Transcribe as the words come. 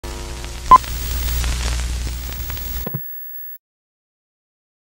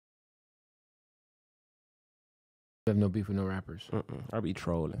You have no beef with no rappers. I be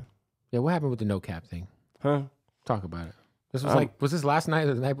trolling. Yeah, what happened with the NoCap thing? Huh? Talk about it. This was was this last night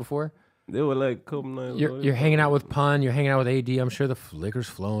or the night before? They were like a couple nights ago. You're hanging out with Pun. You're hanging out with AD. I'm sure the liquor's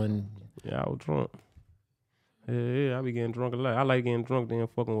flowing. Yeah, I was drunk. Yeah, I be getting drunk a lot. I like getting drunk then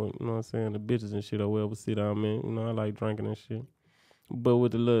fucking with, you know what I'm saying, the bitches and shit or wherever sit down, man. You know, I like drinking and shit. But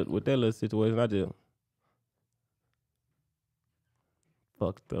with that little situation, I just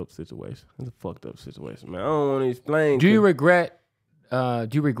fucked up situation. It's a fucked up situation, man. I don't want to explain. Do you regret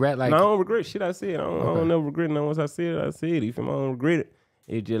like? No, I don't regret shit I said. I don't never regret nothing. Once I said it, I said it. You feel me? I don't regret it.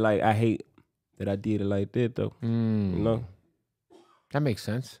 It's just like I hate that I did it like that though. You know? That makes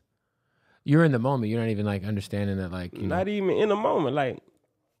sense. You're in the moment. You're not even like understanding that, like, you not even in the moment. Like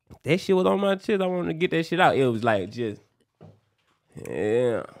that shit was on my chest. I wanted to get that shit out. It was like just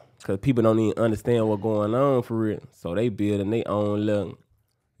cause people don't even understand what's going on for real. So they building their own little,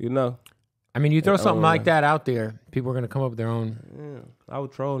 you know. I mean, you throw something like that out there, people are gonna come up with their own. Yeah, I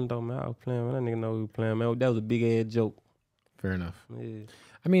was trolling though, man. I was playing, man. That nigga know we was playing, man. That was a big ass joke. Fair enough. Yeah.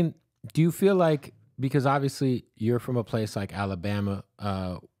 I mean, do you feel like, because obviously you're from a place like Alabama,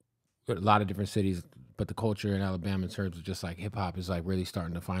 a lot of different cities, but the culture in Alabama in terms of just like hip hop is like really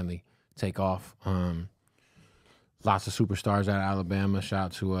starting to finally take off. Lots of superstars out of Alabama. Shout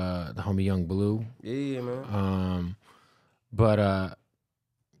out to the homie Young Blue. Yeah, man. But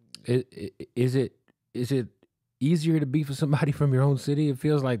is it easier to beef with somebody from your own city? It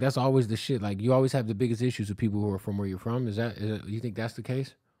feels like that's always the shit. Like you always have the biggest issues with people who are from where you're from. Is that you think that's the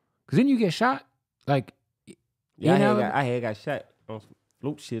case? Because then you get shot. Like, yeah, I had got shot on some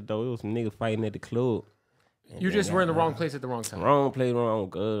fluke shit though. It was some nigga fighting at the club. You just were in the wrong place at the wrong time. Wrong place, wrong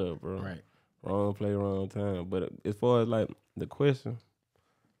good, bro. Right. Wrong place, wrong time. But as far as like the question,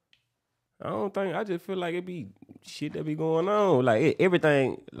 I just feel like it be shit that be going on. Like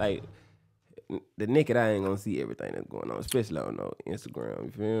everything, like the naked eye ain't gonna see everything that's going on, especially on Instagram.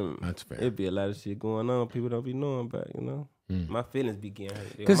 You feel me? That's fair. It be a lot of shit going on people don't be knowing about, you know. My feelings be getting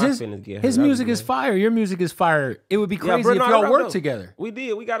hurt. Because his music is fire. Your music is fire. It would be crazy if y'all worked together. We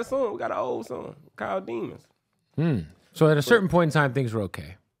did. We got a song. We got an old song called Demons. So at a certain point in time, things were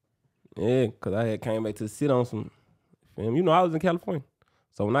okay. Yeah, because I had came back to sit on some film. You know, I was in California.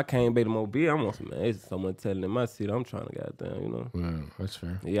 So when I came back to Mobile, I'm on some, man, it's someone telling in my city, I'm trying to goddamn, you know. Wow, that's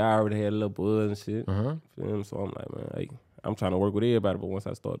fair. Yeah, I already had a little buzz and shit. Film, so I'm like, man, hey, I'm trying to work with everybody, but once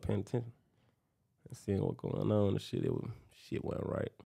I started paying attention and seeing what's going on and shit, shit wasn't right.